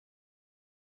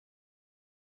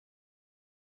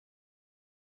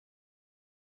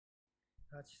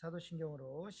我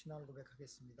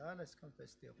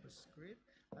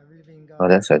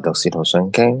哋一齊讀《使徒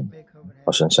信經》。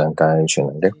我信上帝全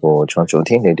能的父，創造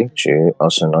天地的主。我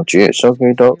信我主耶穌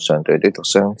基督，上帝的獨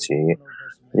生子，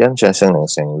因着聖靈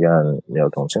成人，又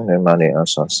同聖女瑪利亞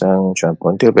所生，像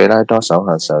本丟比拉多手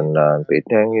下受難，被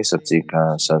釘於十字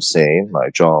架，受死，埋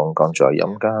葬，降在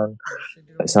陰間。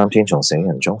第三天從死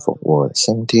人中復活，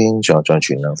升天，坐在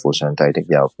全能父上帝的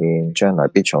右邊，將來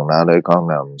必從那裏降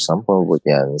臨，審判活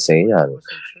人死人。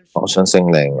我信聖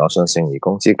靈，我信聖而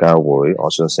公之教會，我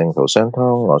信聖徒相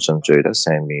通，我信罪得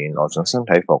赦免，我信身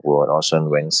體復活，我信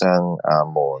永生。阿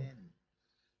門。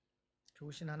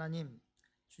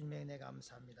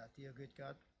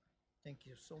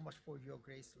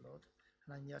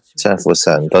親父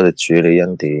神，多謝主你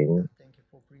恩典，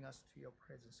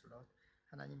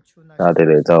我哋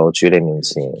嚟到主你面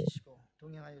前。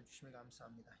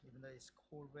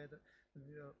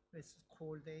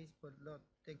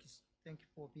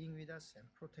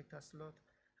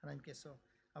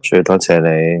主多謝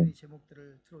你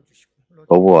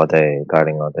保護我哋，帶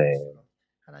領我哋。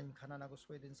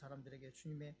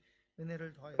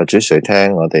求主垂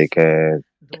聽我哋嘅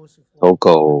禱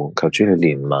告，求主去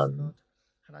憐憫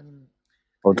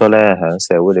好多喺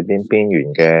社會裏邊邊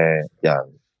緣嘅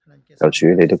人，求主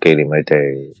你都紀念佢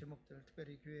哋。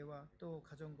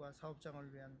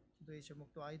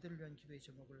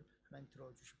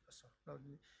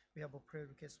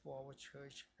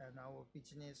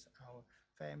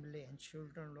family and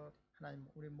children, Lord. 하나님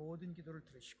우리 모든 기도를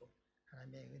들으시고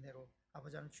하나님의 은혜로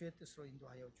아버지 하나님 주의 뜻으로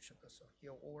인도하여 주셨소서.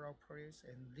 Hear all our prayers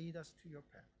and lead us to your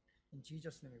path. In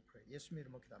Jesus' name we pray. 예수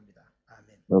이름으로 기도합니다.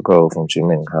 아멘.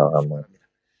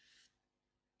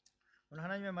 오늘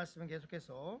하나님의 말씀은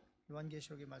계속해서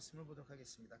요한계시록의 말씀을 보도록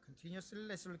하겠습니다. Continuously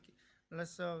let's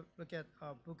look at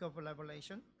Book of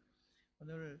Revelation.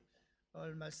 오늘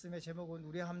말씀의 제목은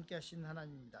우리와 함께 하신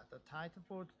하나님입니다. The title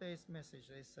for today's message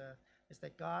is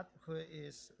that God who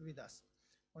is with us.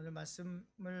 오늘 말씀은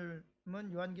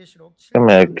요한계시록今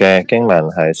日嘅經文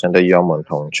係上帝與我們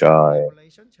同在。我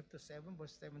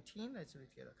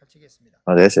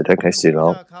哋一齊睇啟示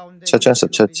錄7章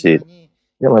17節，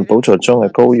因為寶座中嘅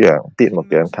羔羊必牧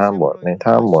養他們，令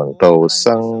他們到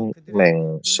生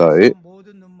命水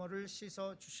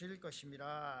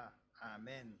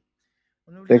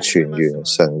的泉源，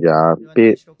神也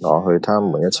必攞去他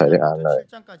們一切的眼淚。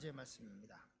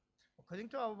According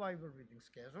to our Bible reading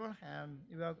schedule, and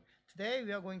today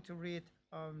we are going to read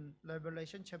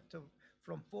Revelation chapter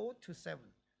from 4 to 7.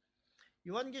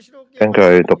 根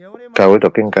據教會讀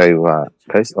經計劃，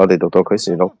我哋讀到啟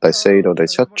示錄第4到第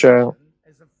7章。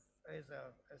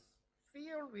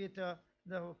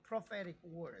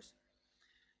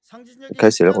啟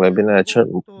示錄裏邊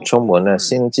充滿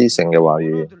先知性嘅話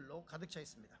語。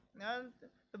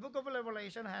The book of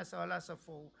Revelation has a lot of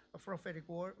prophetic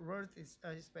words,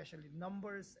 especially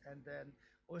numbers, and then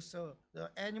also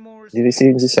the animals. 呢啲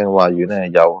先知性話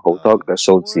語有好多嘅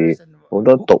數字，好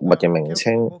多動物嘅名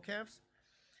稱。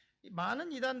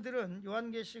많은 이단들은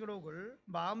요한계시록을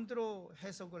마음대로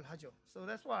해석을 하죠. So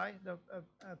that's why the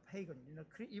pagan,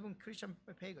 even Christian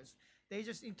pagans, they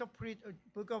just interpret a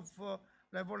book of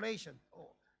Revelation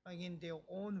in their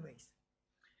own ways.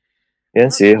 因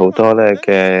此好多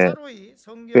嘅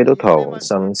基督徒，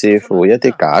甚至乎一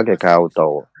啲假嘅教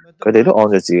導，佢哋都按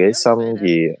照自己心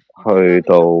意去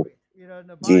到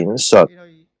演述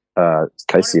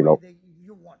啟示錄。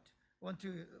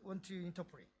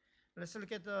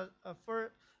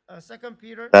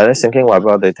但係咧，聖經話俾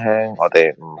我哋聽，我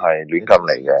哋唔係亂咁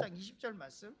嚟嘅。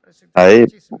喺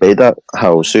彼得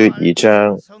後書1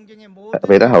章20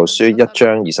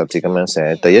節咁樣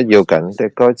寫：第一要緊的，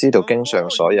該知道經上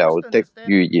所有的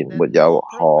預言沒有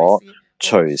可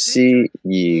隨私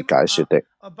意解說的。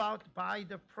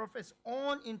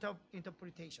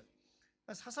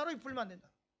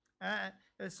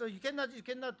So you cannot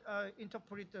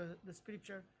interpret the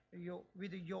scripture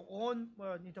with your own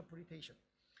interpretation.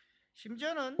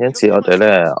 因此我哋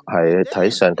係睇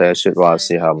上帝嘅說話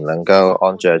時候，唔能夠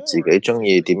按照自己中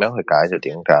意點樣去解就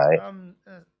點解。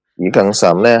而更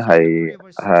甚係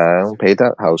響彼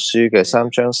得後書嘅3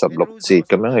章16節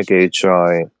咁樣去記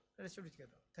載。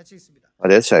我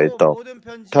哋一齊讀，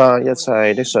他一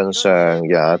切的信上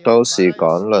也都是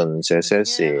講論這些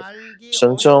事，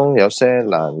信中有些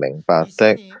難明白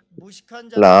的，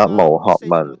那無學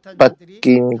問不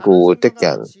堅固的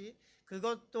人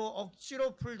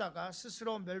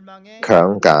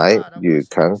強解如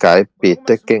強解別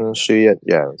的經書一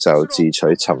樣，就自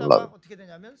取沉淪。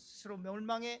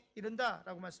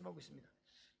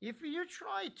If you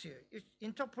try to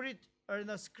interpret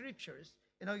the scriptures,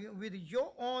 with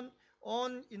your own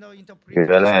如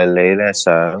果咧你咧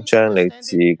想將你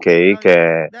自己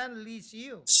嘅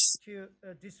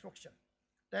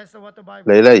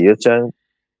你咧，如果將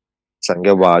神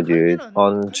嘅話語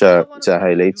按着就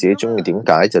係你自己中意點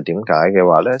解就點解嘅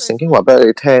話咧，聖經話俾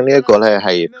你聽呢一個咧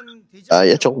係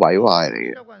一種毀壞嚟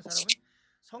嘅。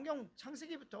 성경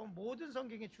창세기부터 모든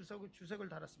성경에 주석을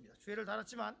달았습니다. 주애를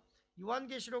달았지만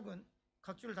요한계시록은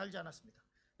각주를 달지 않았습니다.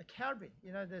 Calvin,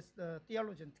 this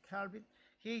theologian Calvin,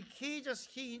 he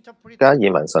interpreted 加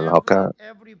爾文神學家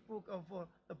every book of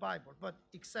the Bible, but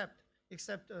except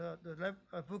the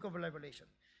book of Revelation.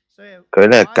 佢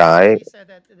咧解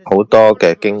好多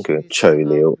嘅經卷，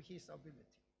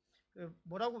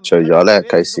除咗咧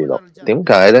啟示錄。點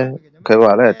解咧？佢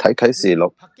話咧睇啟示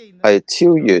錄係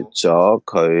超越咗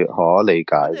佢可理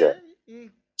解嘅，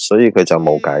所以佢就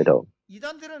冇解到。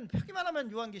 이단들은 펴기만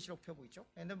하면 요한계시록 펴고 있죠.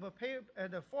 And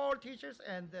the false teachers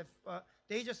and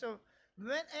they just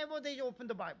whenever they open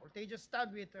the Bible, they just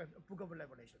start with the book of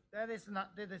Revelation. That is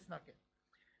not good.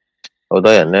 好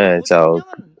多人咧就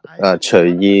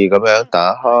隨意咁樣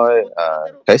打開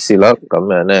啟示錄，咁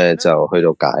樣咧就去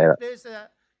到解啦。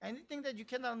Anything that you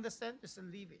cannot understand, just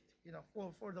leave it.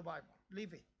 For the Bible,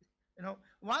 leave it.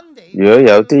 如果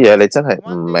有啲嘢你真係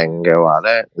唔明嘅話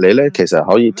咧，你咧其實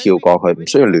可以跳過去，唔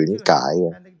需要亂解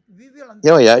嘅。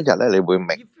因為有一日咧你會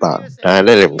明白，但係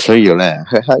咧你唔需要咧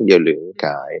去刻意亂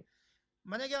解。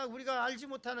 만약에 우리가 알지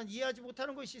못하는 이해하지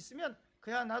못하는 것이 있으면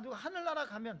그야 나도 하늘나라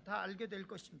가면 다 알게 될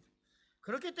것입니다.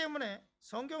 그렇기 때문에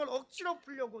성경을 억지로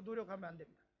풀려고 노력하면 안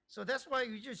됩니다. So that's why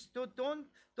you just don't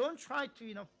try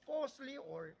to falsely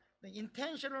or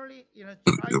intentionally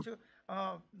try to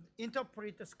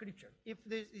interpret the scripture. If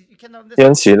you cannot understand.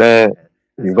 因此咧，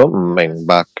如果唔明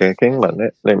白嘅經文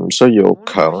咧，你唔需要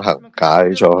強行解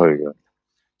咗佢嘅。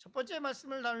 첫 번째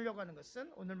말씀을 나누려고 하는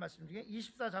것은 오늘 말씀 중에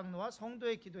 24장로와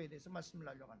성도의 기도에 대해서 말씀을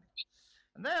나누려고 합니다.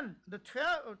 And then the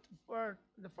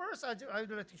first I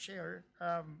would like to share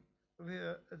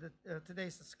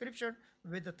today's scripture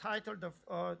with the title the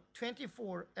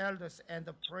 24 elders and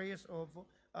the prayers of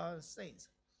saints.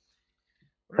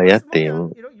 第一點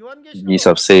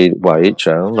，24位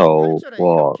長老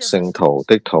和聖徒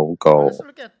的禱告。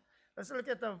 Let's look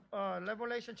at the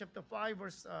Revelation chapter 5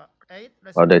 verse 8.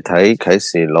 我哋睇啟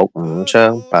示錄5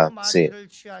章8節，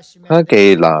他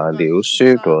既拿了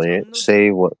書本，四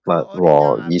活物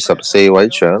和24位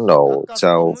長老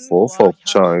就俯伏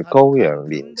在羔羊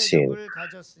面前，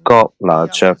各拿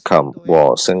着琴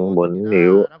和盛滿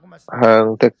了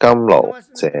香的金爐，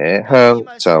這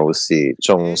香就是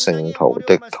眾聖徒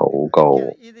的禱告。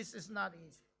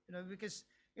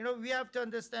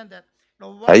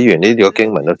 睇完呢個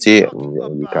經文都知唔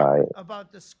容易解。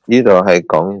呢度係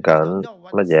講緊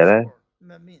乜嘢咧？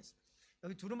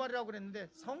 여기 두루마리라고 그랬는데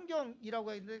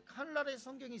성경이라고 했는데 하늘나라에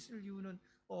성경이 있을 이유는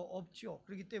없죠.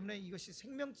 그렇기 때문에 이것이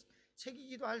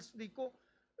생명책이기도 할 수도 있고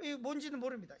뭔지는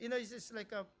모릅니다. It's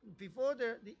like before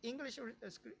the English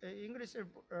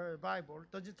Bible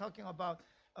doesn't talking about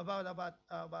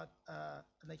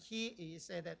he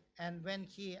said that and when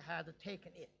he had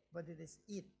taken it, but it is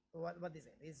it. What is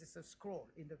it? It's a scroll.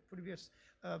 In the previous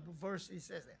verse, it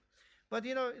says that. But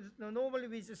normally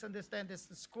we just understand this.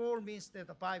 The scroll means that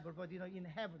the Bible. But in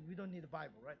heaven we don't need the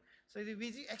Bible, right? So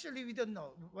we don't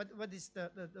know what is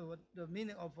the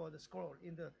meaning of the scroll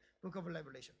in the book of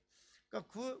Revelation.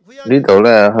 呢度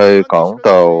咧去講到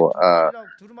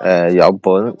有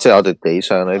本，即係我哋地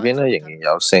上裏邊咧仍然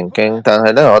有聖經，但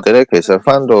係咧我哋咧其實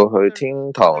翻到去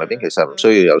天堂裏邊其實唔需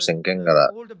要有聖經噶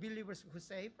啦。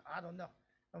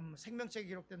 생명책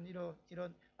기록된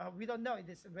이런 we don't know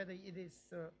whether it is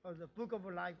the book of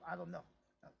life. I don't know.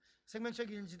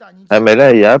 생명책인지도 아닌지. 係咪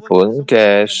咧有一本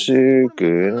嘅書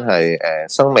卷係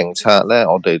生命冊咧？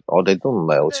我哋都唔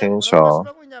係好清楚。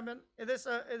 It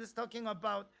is talking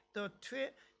about the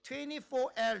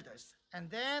 24 elders, and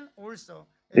then also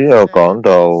呢度講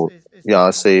到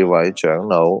24位長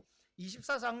老，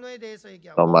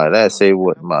同埋咧四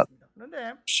活物。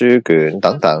 書卷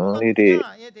等等呢啲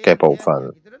嘅部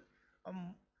分，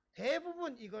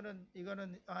 대부분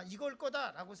이걸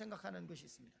거다라고 생각하는 것이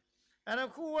있습니다. And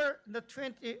who were the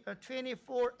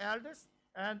 24 elders?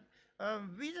 And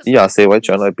we just 24位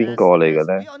長老係邊個嚟嘅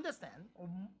咧？ We understand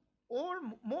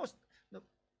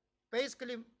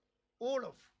basically all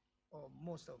of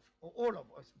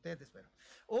us. That is better.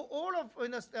 All of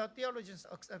theologians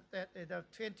accept that the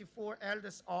 24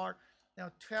 elders are Now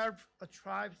 12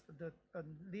 tribes, the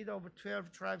leader of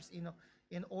 12 tribes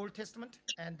in Old Testament,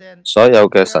 and then 所有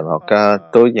嘅神學家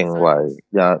都認為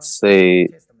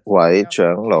24位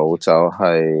長老就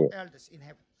係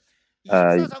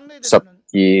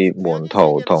12門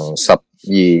徒同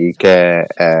12嘅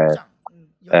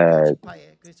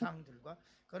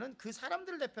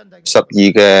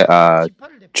12嘅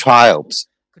tribes，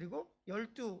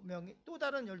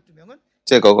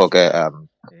 即係嗰個嘅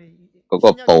嗰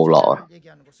個部落啊，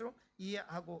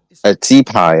支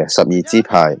派啊，12支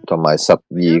派同埋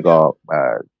12個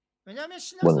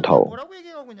門徒。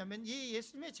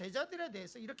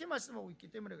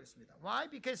 Why?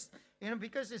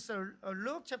 Because it's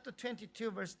Luke chapter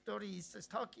 22 verse 30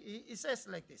 it says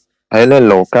like this. 喺咧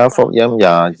路加福音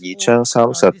22章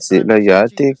30節咧有一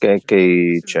啲嘅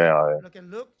記載，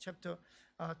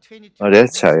我哋一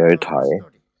齊去睇。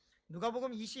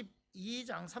 누가복음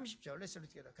 22장 30절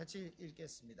같이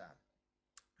읽겠습니다.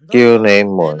 叫你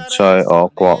們在我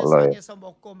國裏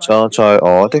坐在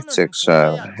我的席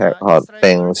上吃喝，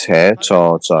並且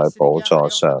坐在寶座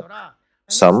上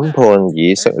審判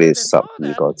以色列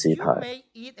12個支派。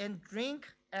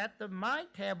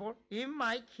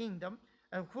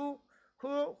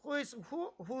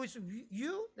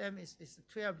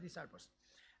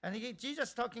 And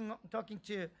Jesus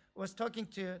was talking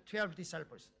to 12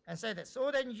 disciples and said that,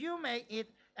 so then you may eat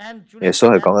and drink. 耶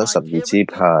穌係講緊12支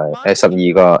派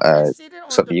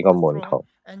，12個門徒。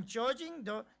 And judging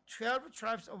the 12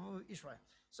 tribes of Israel.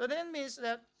 So that means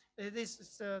that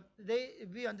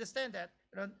we understand that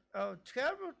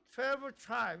 12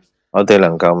 tribes. 我哋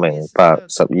能夠明白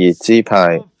12支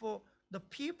派 The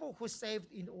people who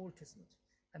saved in the Old Testament.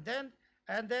 And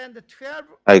then the 12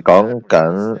係講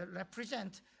緊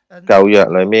舊約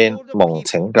裏面蒙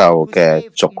拯救嘅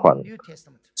族群，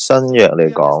新約嚟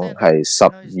講係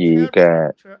12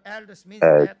嘅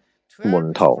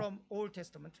門徒，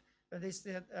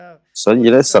所以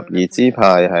咧12支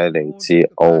派係嚟自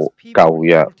舊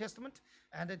約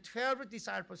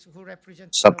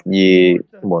，12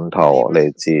門徒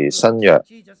嚟自新約。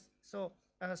 So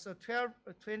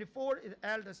 24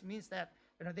 elders means that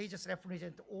they just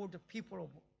represent all the people of.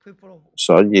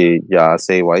 所以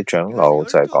24位長老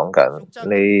就係講緊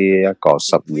呢一個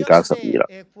12加12啦。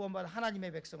 구원받은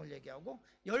하나님의 백성을 얘기하고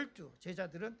 12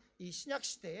 제자들은 이 신약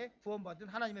시대에 구원받은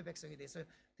하나님의 백성에 대해서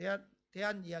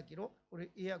대한 이야기로 우리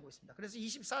이해하고 있습니다. 그래서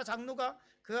 24장로가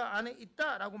그 안에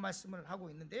있다라고 말씀을 하고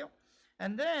있는데요.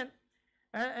 And then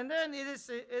it is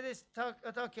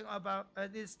talking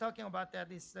about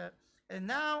that is and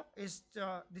now is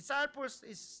the disciples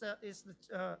is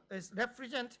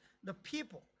represent the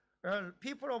people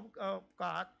of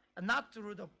God, not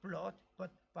through the blood,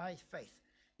 but by faith.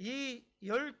 이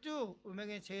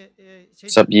 12명의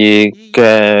 12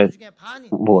嘅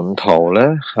門徒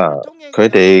咧佢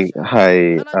哋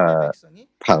係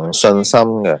憑信心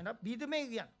嘅，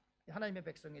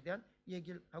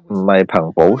唔係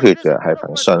憑寶血嘅，係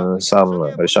憑信心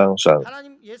去相信。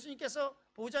 예수님께서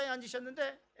보좌에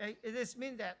앉으셨는데 it is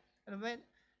mean that when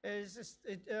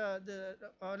the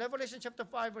Revelation chapter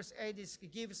 5 verse 8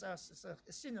 gives us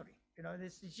a scenery. You know,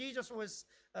 Jesus was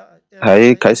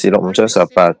喺啟示錄5章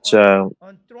18章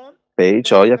俾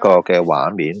咗一個嘅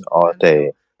畫面，我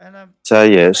哋就係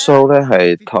耶穌咧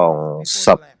係同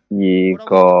12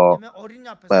個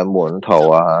門徒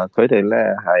啊，佢哋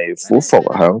咧係俯伏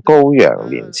響羔羊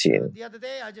面前。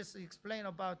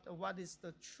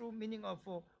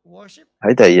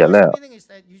喺第二日咧，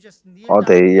我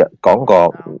哋講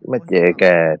過乜嘢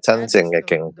嘅真正嘅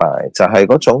敬拜，就係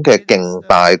嗰種嘅敬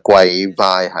拜跪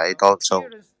拜喺當中。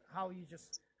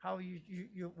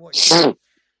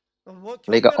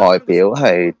你嘅外表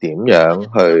係點樣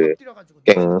去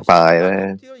敬拜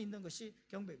咧？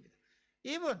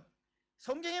 이분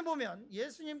성경에 보면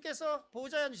예수님께서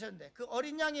보좌에 앉으셨는데 그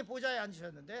어린 양이 보좌에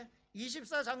앉으셨는데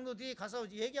 24장로들이 가서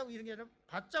얘기하고 이런 게 아니라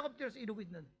바짝 엎드려서 이러고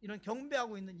있는 이런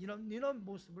경배하고 있는 이런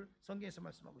모습을 성경에서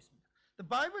말씀하고 있습니다. The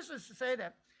Bible says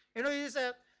that it is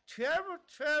 12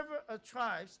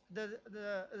 tribes, the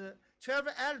 12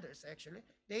 elders actually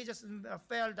they just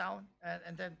fell down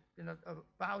and then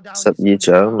bow down. 12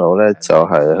長老咧就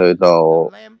係去到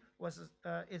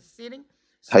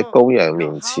喺羔羊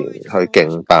面前去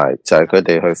敬拜，就係佢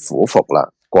哋去俯伏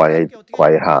啦，跪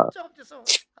下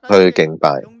去敬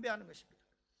拜。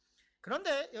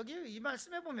 그런데 여기 이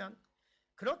말씀에 보면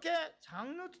그렇게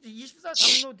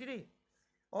 24장로들이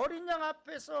어린 양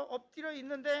앞에서 엎드려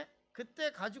있는데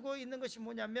그때 가지고 있는 것이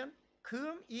뭐냐면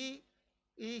이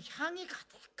향이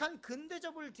가득한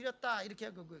근대접을 드렸다 이렇게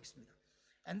하고 있습니다.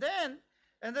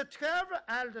 And the 12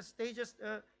 elders they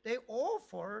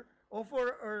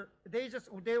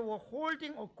they were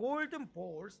holding a golden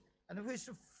bowls and which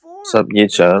full 12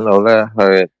長老咧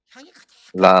去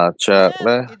拿着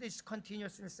咧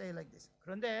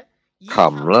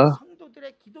琴啦，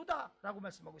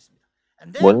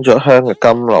滿咗香嘅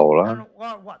甘露啦。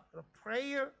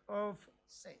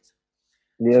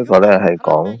呢一個咧係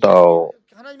講到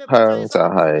香就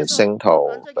係聖徒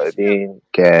裏邊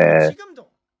嘅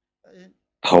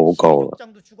禱告啦。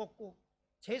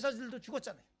 제사들도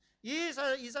죽었잖아요. 이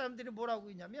사람들이 뭐라고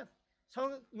있냐면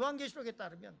요한계시록에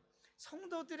따르면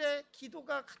성도들의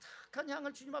기도가 가득한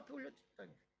향을 주님 앞에 올려드렸다.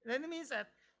 That means that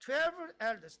 12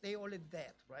 elders they already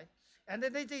dead, right? And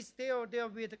then they are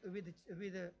with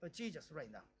Jesus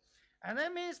right now. And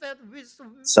that means that when we just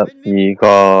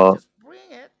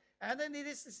bring it, and then it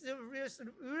is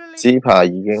really 支派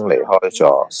已經離開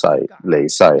咗離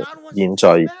世，現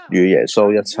在與耶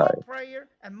穌一齊。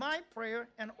 而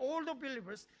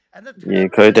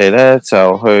佢哋咧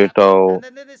就去到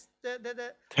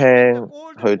聽，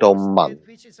去到問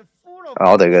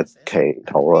我哋嘅祈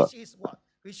禱啦。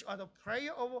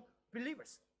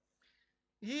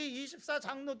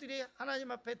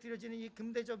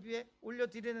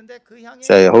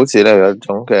就係好似咧有一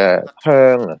種嘅香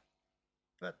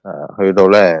啊，去到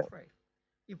咧，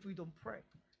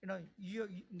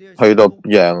去到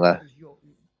讓啊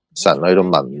神去到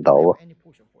聞到啊。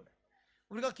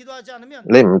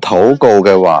 你唔禱告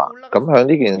嘅話，咁喺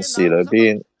呢件事裏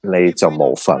邊你就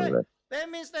冇份啦。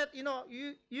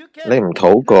你唔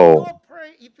禱告，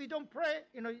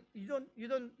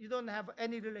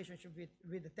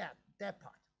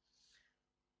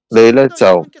你咧就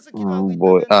唔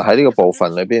會喺呢個部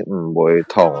分裏邊唔會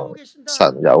同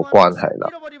神有關係啦。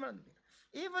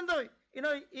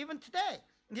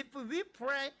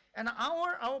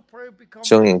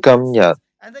縱然今日。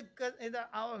 And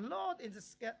our Lord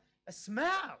is a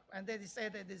smell, and they say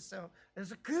that it's a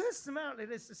good smell.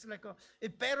 It is like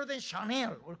it's better than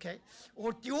Chanel, okay,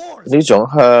 or Dior. 呢種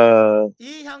香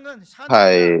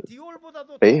係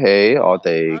比起我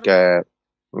哋嘅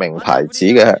名牌子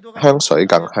嘅香水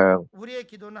更香。 우리의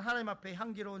기도는 하나님 앞에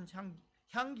향기로운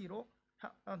향기로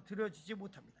드려지지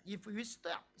못합니다. If we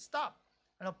stop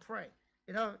and pray,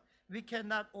 we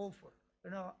cannot offer,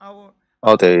 our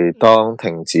我哋當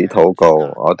停止禱告，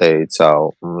我哋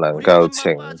就唔能夠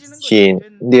呈獻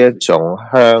呢一種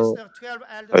香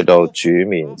去到主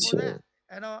面前。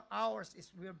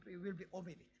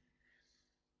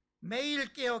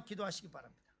 매일 깨어 기도하시기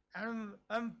바랍니다. And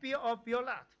be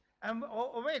alert. And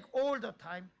awake all the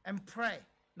time and pray.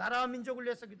 나라와 민족을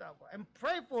위해서 기도하고 and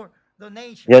pray for the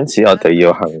nation. 因此我哋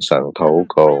要恆常禱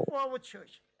告。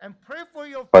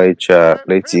 為着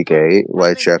你自己，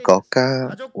為着國家，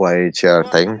為着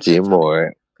弟兄姊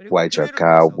妹，為着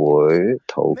教會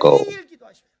禱告。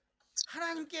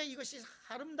 하나님께 이것이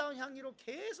아름다운 향기로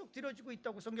계속 드려지고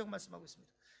있다고 성경 말씀하고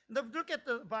있습니다. Look at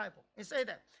the Bible. It says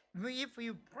that if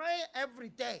you pray every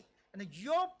day, and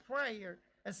your prayer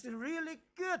is really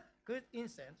good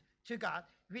incense to God,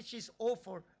 which is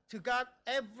offered to God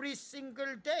every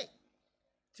single day.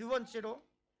 두 번째로.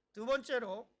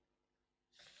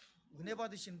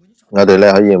 我哋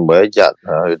咧可以每一日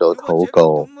去到禱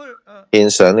告，獻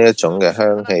上呢一種嘅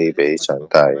香氣俾上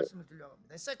帝。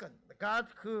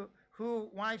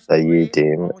第二點，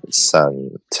神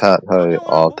擦去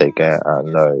我哋嘅眼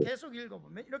淚。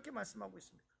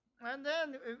 And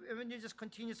then when you just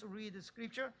continue to read the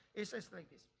scripture, it says like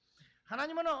this.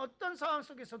 하나님은 어떤 상황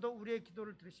속에서도 우리의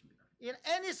기도를 들으십니다. In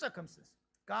any circumstance,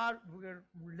 God will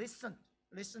listen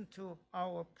to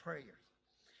our prayers.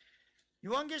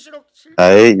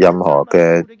 喺任何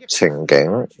嘅情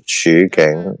景處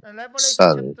境，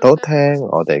神都聽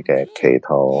我哋嘅祈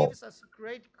禱。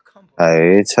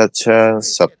喺7章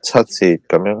17節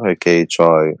咁樣去記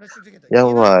載，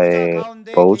因為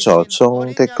寶座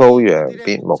中的羔羊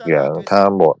必牧養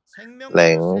他們，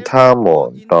領他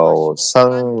們到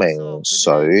生命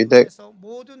水的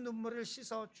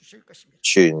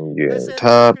泉源，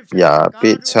他也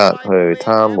必擦去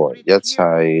他們一切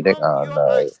的眼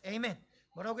淚。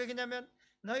 뭐라고 얘기냐면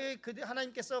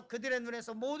하나님께서 그들의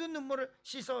눈에서 모든 눈물을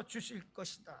씻어 주실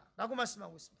것이다 라고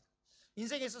말씀하고 있습니다.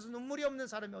 인생에 있어서 눈물이 없는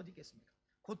사람이 어디 있겠습니까?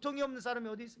 고통이 없는 사람이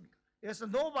어디 있습니까? There's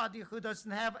nobody who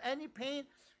doesn't have any pain,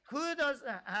 who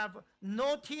doesn't have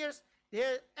no tears.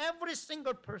 Every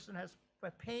single person has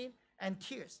pain and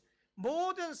tears.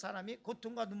 모든 사람이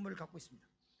고통과 눈물을 갖고 있습니다.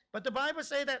 But the Bible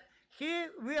says that He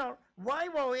will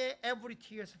wipe away every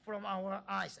tears from our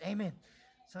eyes. Amen.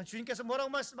 주님께서 뭐라고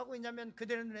말씀하고 있냐면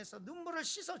그들의 눈에서 눈물을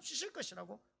씻어 주실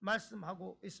것이라고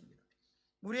말씀하고 있습니다.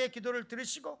 우리의 기도를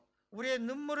들으시고 우리의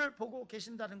눈물을 보고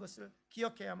계신다는 것을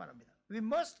기억해야만 합니다. We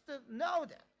must know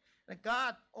that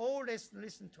God always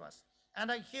listens to us,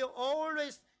 and He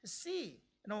always see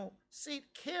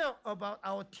care about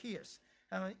our tears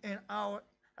in our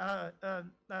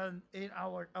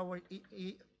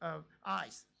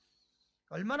eyes.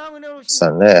 얼마나 은혜로우신지.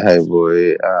 神咧係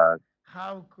會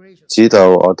知道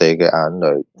我哋嘅眼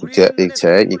淚，而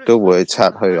且亦都會擦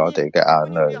去我哋嘅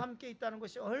眼淚。 있다는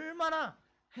것이 얼마나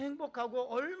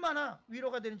행복하고 얼마나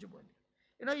위로가 되는지 모릅니다.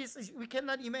 We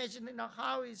cannot imagine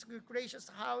how is gracious,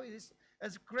 how is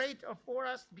as great for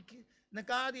us because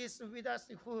God is with us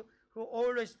who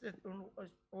always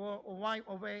wipe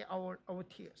away our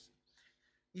tears.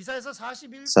 以賽亞書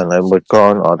41神係抹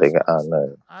乾我哋嘅眼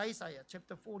淚。 Isaiah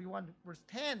chapter 41 verse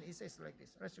 10 it says like this.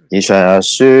 以賽亞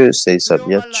書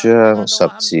41章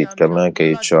10節咁樣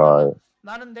記載：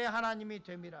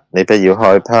你不要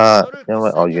害怕，因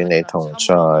為我與你同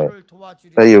在；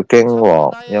不要驚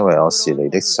惶，因為我是你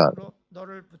的神。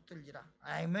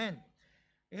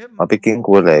我必堅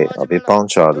固你，我必幫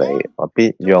助你，我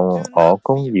必用我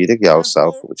公義的右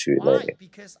手扶住你。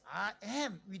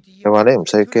佢話你唔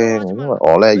使驚，因為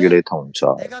我呢與你同在。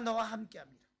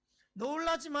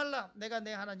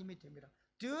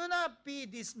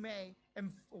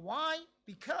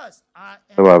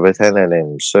佢話俾你聽咧，你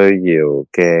唔需要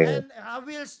驚，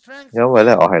因為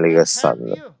呢我係你嘅神，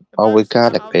我會加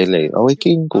力俾你，我會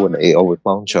堅固你，我會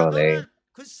幫助你。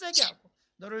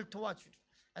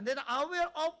And then I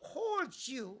will uphold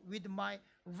you with my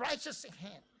righteous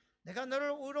hand. 내가 너를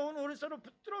의로운 오른손으로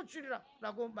붙들어 주리라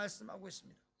라고 말씀하고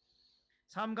있습니다.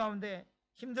 삶 가운데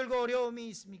힘들고 어려움이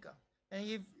있습니까?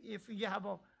 And if you have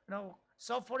a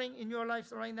suffering in your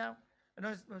life right now,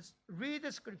 read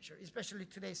the scripture, especially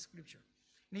today's scripture.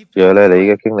 如果你已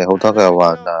經經歷好多嘅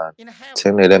患難，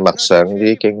請你默想呢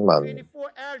啲經文，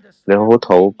你好好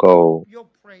禱告。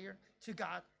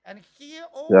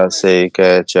24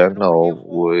嘅長老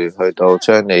會去到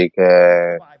將你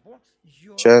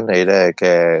咧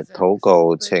嘅禱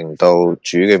告呈到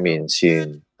主嘅面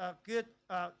前。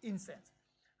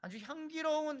 아주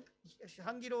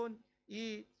향기로운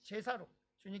이 제사로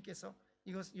주님께서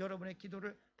이것 여러분의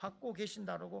기도를 받고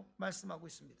계신다라고 말씀하고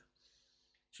있습니다.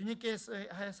 주님께서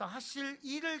하실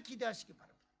일을 기대하시기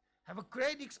바랍니다. Have a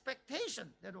great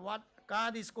expectation that what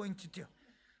God is going to do.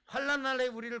 我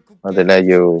哋咧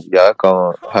要有一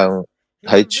個向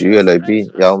喺主嘅裏邊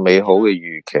有美好嘅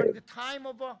預期。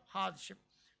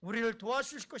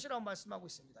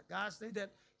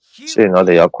雖然我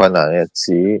哋有困難嘅日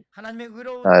子，但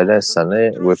係咧神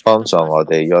咧會幫助我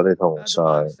哋，與我哋同在。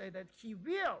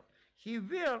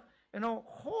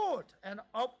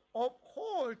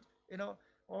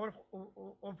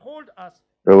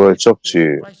佢會捉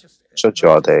住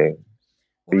我哋。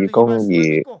 以公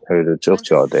義去到捉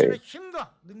住我哋。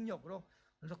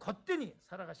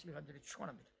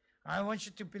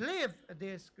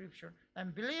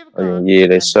我願意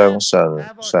你相信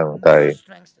上帝，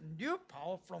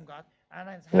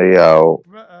你有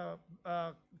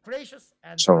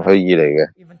從佢而嚟嘅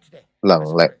能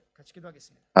力、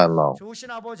盼望，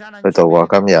去度過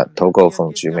今日，禱告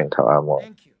奉主名求阿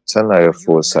門。真係嘅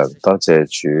父神，多謝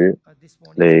主，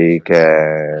你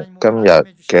嘅今日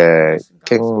嘅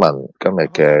經文，今日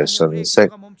嘅信息。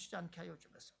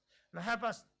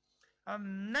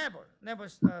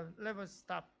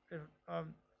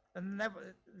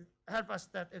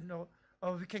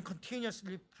We can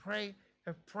continuously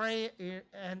pray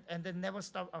and then never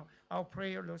stop our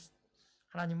prayer.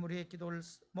 하나님 우리의 기도를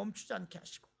멈추지 않게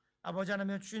하시고 아버지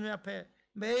하나님 주님 앞에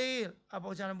매일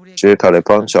아버지 하나님 우리의 主求你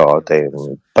幫助我哋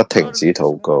不停止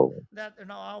禱告。 That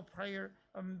our prayer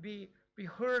be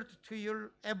heard to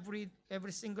you every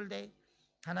single day.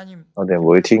 我哋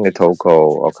每天嘅禱告，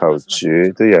我求主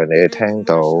都讓你聽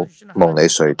到，蒙你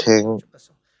垂聽。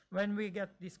 When we get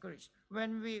discouraged,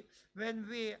 when we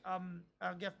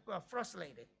get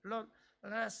frustrated, Lord,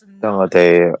 當我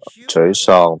哋沮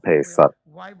喪疲乏，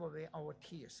 wipe away our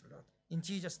tears, Lord. In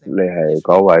Jesus' name. 你係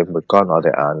嗰位抹乾我哋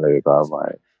眼淚嗰一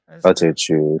位。多謝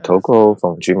主，禱告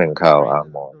奉主名求阿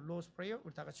門。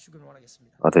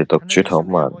我哋讀主禱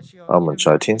文，我們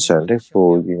在天上的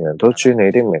父，願人都尊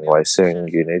你的名為聖，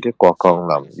願你的國降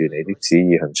臨，願你的旨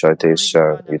意行在地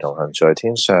上，如同行在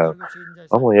天上。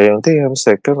我們日用的飲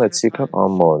食，今日賜給我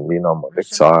們，免我們的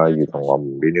債，如同我們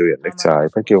免了人的債，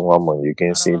不叫我們遇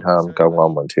見試探，救我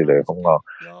們脫離兇惡。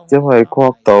因為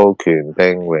國度、權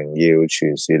柄、榮耀，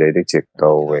全是你的，直到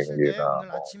永遠啊！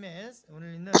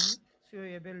 수요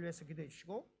예배를 위해서 기도해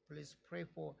주시고 please pray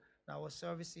for our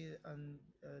service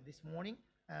this morning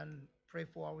and pray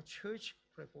for our church,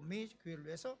 pray for me 교회를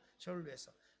위해서 저를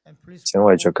위해서 and please 請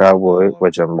為著教會、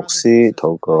為著牧師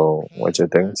禱告，為著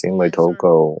弟兄姊妹禱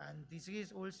告，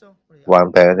患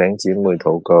病嘅弟兄姊妹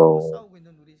禱告，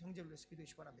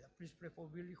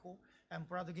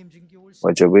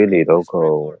為著 Willie 禱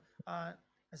告，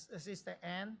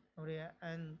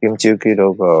兼朝基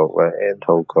禱告，為 Ann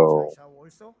禱告。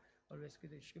 always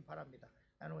기도해 주시기 바랍니다.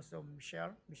 And also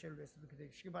Michelle 위해서 기도해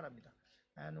주시기 바랍니다.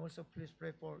 And also please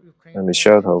pray for Ukraine.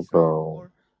 Michelle 禱告，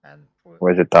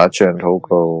為著打仗禱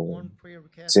告。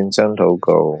戰爭禱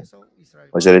告，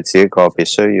或者你自己個別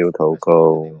需要禱告，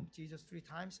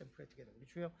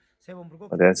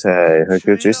我哋一齊去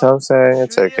叫主收聲，一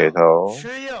齊祈禱。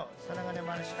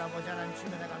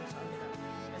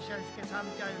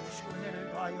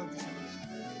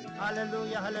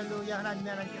할렐루야 할렐루야 하나님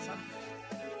하나님께서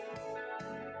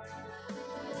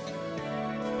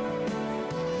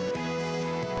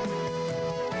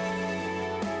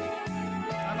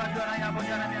아버지 하나님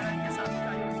아버지 하나님